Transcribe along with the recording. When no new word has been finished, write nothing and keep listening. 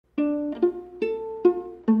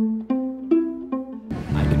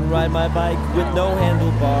ride my bike with no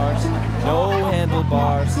handlebars. No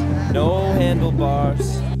handlebars, no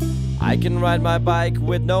handlebars. I can ride my bike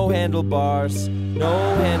with no handlebars.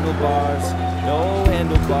 No handlebars, no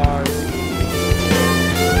handlebars.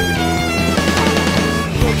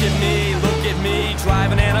 Look at me,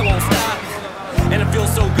 driving and I won't stop. And it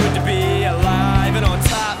feels so good to be alive and on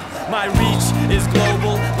top. My reach is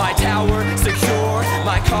global, my tower secure.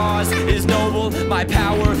 My cause is noble, my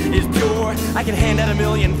power is pure. I can hand out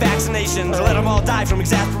 1,000,000 vaccinations, or let them all die from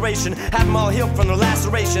exasperation. Have them all healed from their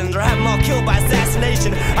lacerations, or have them all killed by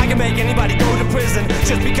assassination. I can make anybody go to prison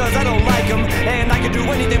just because I don't like them. And I can do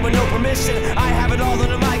anything with no permission. I have it all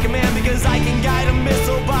under my command because I can guide a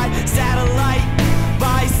missile by satellite.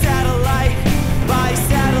 By satellite, by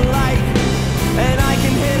satellite. And I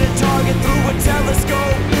can hit a target through a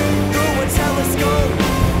telescope. Through a telescope.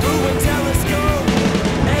 Through a telescope.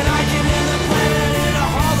 And I can end the planet in a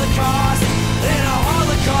holocaust. In a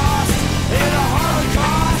holocaust. In a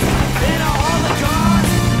holocaust. In a holocaust.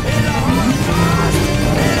 In a holocaust.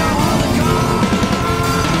 In a holocaust.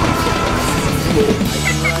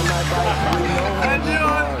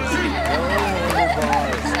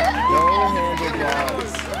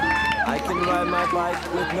 I can ride my bike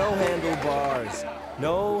with no handlebars.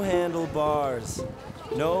 No handlebars. No handlebars.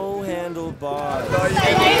 No handlebars. No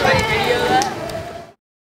handlebars.